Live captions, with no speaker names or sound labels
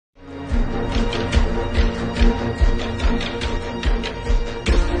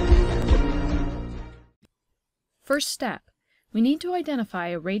First step. We need to identify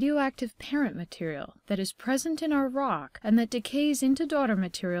a radioactive parent material that is present in our rock and that decays into daughter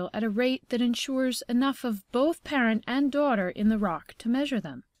material at a rate that ensures enough of both parent and daughter in the rock to measure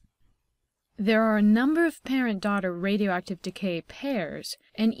them. There are a number of parent-daughter radioactive decay pairs,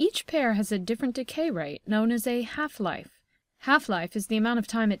 and each pair has a different decay rate known as a half-life. Half-life is the amount of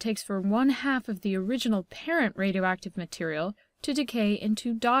time it takes for 1/2 of the original parent radioactive material to decay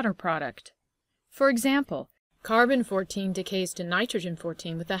into daughter product. For example, carbon-14 decays to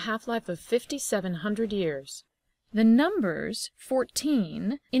nitrogen-14 with a half-life of 5,700 years. The numbers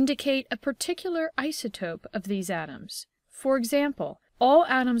 14 indicate a particular isotope of these atoms. For example, all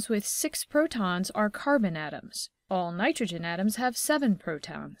atoms with 6 protons are carbon atoms. All nitrogen atoms have 7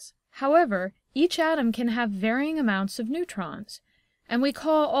 protons. However, each atom can have varying amounts of neutrons, and we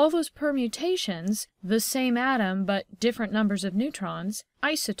call all those permutations, the same atom but different numbers of neutrons,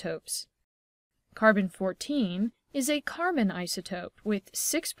 isotopes. Carbon-14 is a carbon isotope with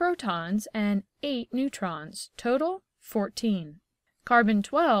 6 protons and 8 neutrons, total 14.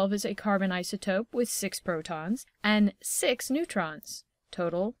 Carbon-12 is a carbon isotope with 6 protons and 6 neutrons,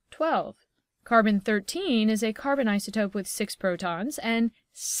 total 12. Carbon-13 is a carbon isotope with 6 protons and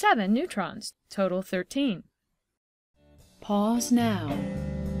 7 neutrons, total 13. Pause now.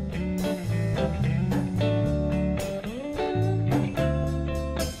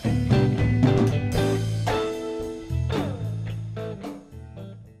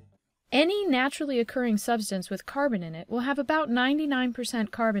 Any naturally occurring substance with carbon in it will have about 99%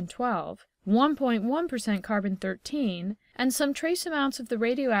 carbon-12, 1.1% carbon-13, and some trace amounts of the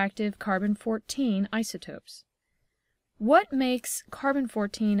radioactive carbon-14 isotopes. What makes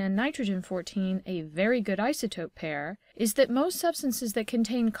carbon-14 and nitrogen-14 a very good isotope pair is that most substances that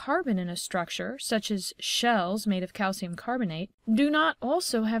contain carbon in a structure, such as shells made of calcium carbonate, do not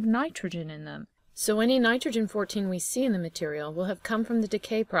also have nitrogen in them. So any nitrogen-14 we see in the material will have come from the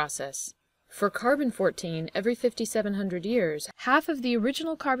decay process. For carbon-14, every 5,700 years, half of the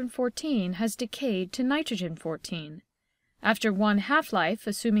original carbon-14 has decayed to nitrogen-14. After one half-life,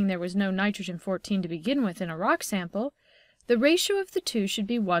 assuming there was no nitrogen-14 to begin with in a rock sample, the ratio of the two should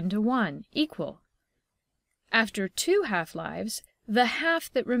be 1:1, equal. After 2 half-lives, the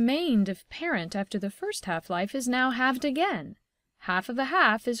half that remained of parent after the first half-life is now halved again. Half of a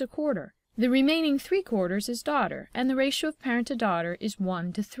half is 1/4. The remaining 3/4 is daughter, and the ratio of parent to daughter is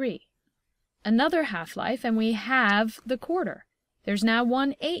 1:3. Another half-life, and we halve the quarter. There's now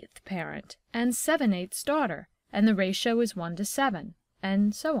 1/8 parent and 7/8 daughter, and the ratio is 1:7,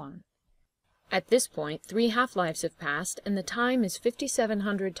 and so on. At this point, 3 half-lives have passed, and the time is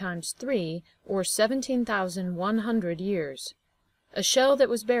 5,700 times 3, or 17,100 years. A shell that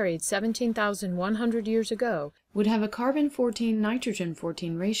was buried 17,100 years ago would have a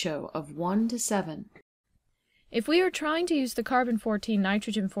carbon-14-nitrogen-14 ratio of 1:7. If we are trying to use the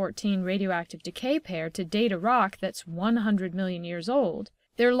carbon-14-nitrogen-14 radioactive decay pair to date a rock that's 100 million years old,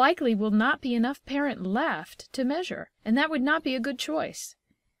 there likely will not be enough parent left to measure, and that would not be a good choice.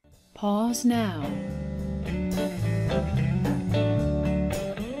 Pause now.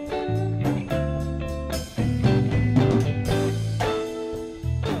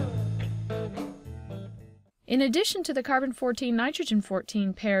 In addition to the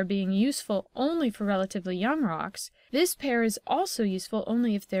carbon-14-nitrogen-14 pair being useful only for relatively young rocks, this pair is also useful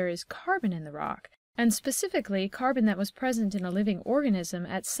only if there is carbon in the rock, and specifically carbon that was present in a living organism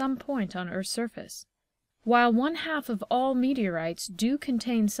at some point on Earth's surface. While 1/2 of all meteorites do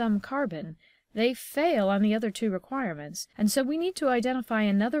contain some carbon, they fail on the other 2 requirements, and so we need to identify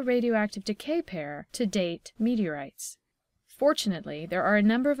another radioactive decay pair to date meteorites. Fortunately, there are a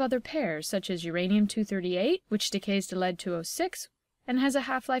number of other pairs, such as uranium-238, which decays to lead-206 and has a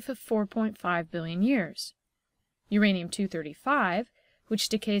half-life of 4.5 billion years. Uranium-235, which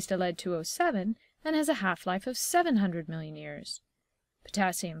decays to lead-207 and has a half-life of 700 million years.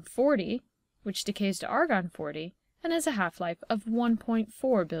 Potassium-40, which decays to argon-40 and has a half-life of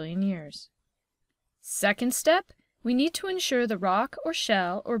 1.4 billion years. Second step, we need to ensure the rock or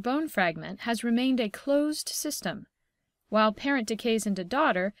shell or bone fragment has remained a closed system. While parent decays into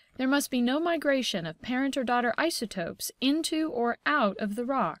daughter, there must be no migration of parent or daughter isotopes into or out of the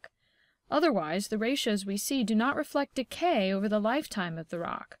rock. Otherwise, the ratios we see do not reflect decay over the lifetime of the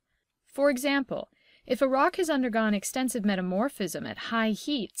rock. For example, if a rock has undergone extensive metamorphism at high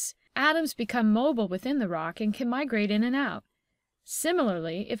heats, atoms become mobile within the rock and can migrate in and out.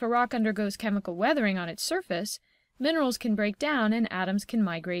 Similarly, if a rock undergoes chemical weathering on its surface, minerals can break down and atoms can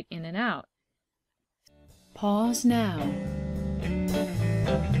migrate in and out. Pause now.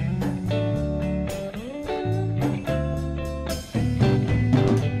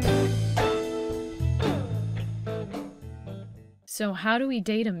 So how do we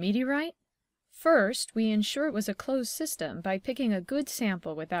date a meteorite? First, we ensure it was a closed system by picking a good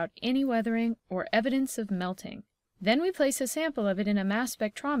sample without any weathering or evidence of melting. Then we place a sample of it in a mass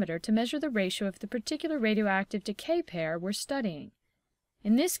spectrometer to measure the ratio of the particular radioactive decay pair we're studying.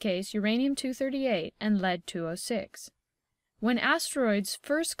 In this case, uranium-238 and lead-206. When asteroids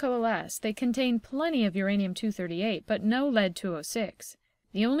first coalesce, they contain plenty of uranium-238, but no lead-206.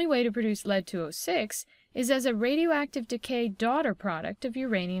 The only way to produce lead-206 is as a radioactive decay daughter product of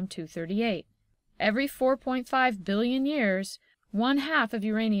uranium-238. Every 4.5 billion years, 1/2 of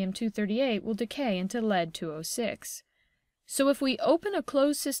uranium-238 will decay into lead-206. So if we open a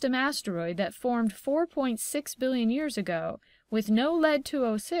closed-system asteroid that formed 4.6 billion years ago, with no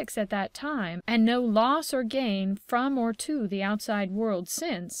lead-206 at that time, and no loss or gain from or to the outside world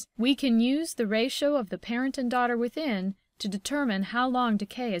since, we can use the ratio of the parent and daughter within to determine how long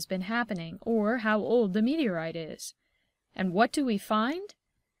decay has been happening, or how old the meteorite is. And what do we find?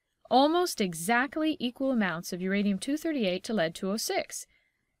 Almost exactly equal amounts of uranium-238 to lead-206.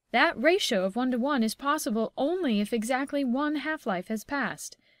 That ratio of 1:1 is possible only if exactly one half-life has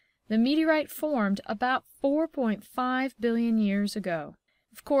passed. The meteorite formed about 4.5 billion years ago.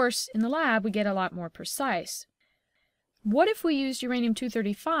 Of course, in the lab we get a lot more precise. What if we used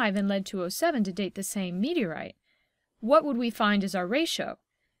uranium-235 and lead-207 to date the same meteorite? What would we find as our ratio?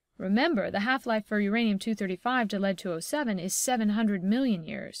 Remember, the half-life for uranium-235 to lead-207 is 700 million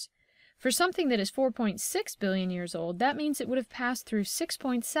years. For something that is 4.6 billion years old, that means it would have passed through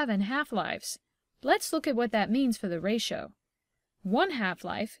 6.7 half-lives. Let's look at what that means for the ratio. One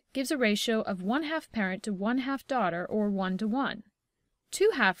half-life gives a ratio of 1/2 parent to 1/2 daughter, or 1:1. Two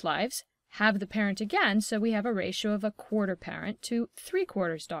half-lives have the parent again, so we have a ratio of 1/4 parent to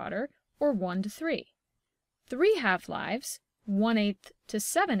 3/4 daughter, or 1:3. Three half-lives, 1/8 to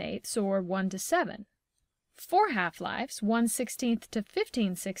 7/8, or 1:7. Four half-lives, 1/16 to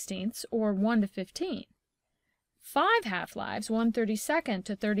 15/16, or 1:15. Five half-lives, 1/32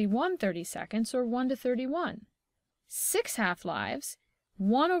 to 31/32, or 1:31. Six half-lives,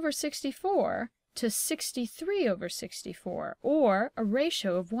 1/64 to 63/64, or a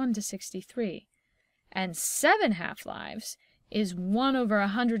ratio of 1:63. And seven half-lives is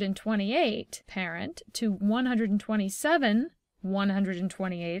 1/128 parent to 127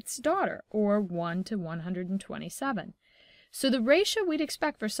 128ths daughter, or 1:127. So the ratio we'd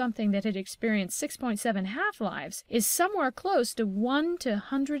expect for something that had experienced 6.7 half-lives is somewhere close to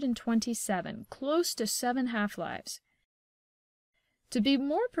 1:127, close to 7 half-lives. To be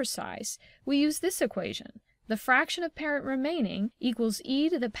more precise, we use this equation. The fraction of parent remaining equals e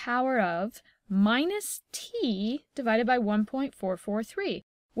to the power of minus t divided by 1.443,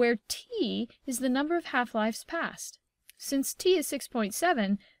 where t is the number of half-lives passed. Since t is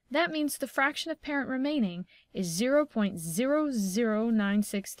 6.7, that means the fraction of parent remaining is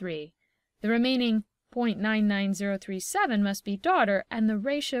 0.00963. The remaining 0.99037 must be daughter, and the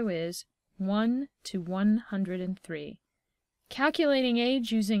ratio is 1:103. Calculating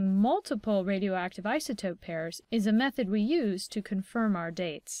age using multiple radioactive isotope pairs is a method we use to confirm our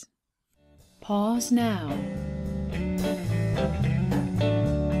dates. Pause now.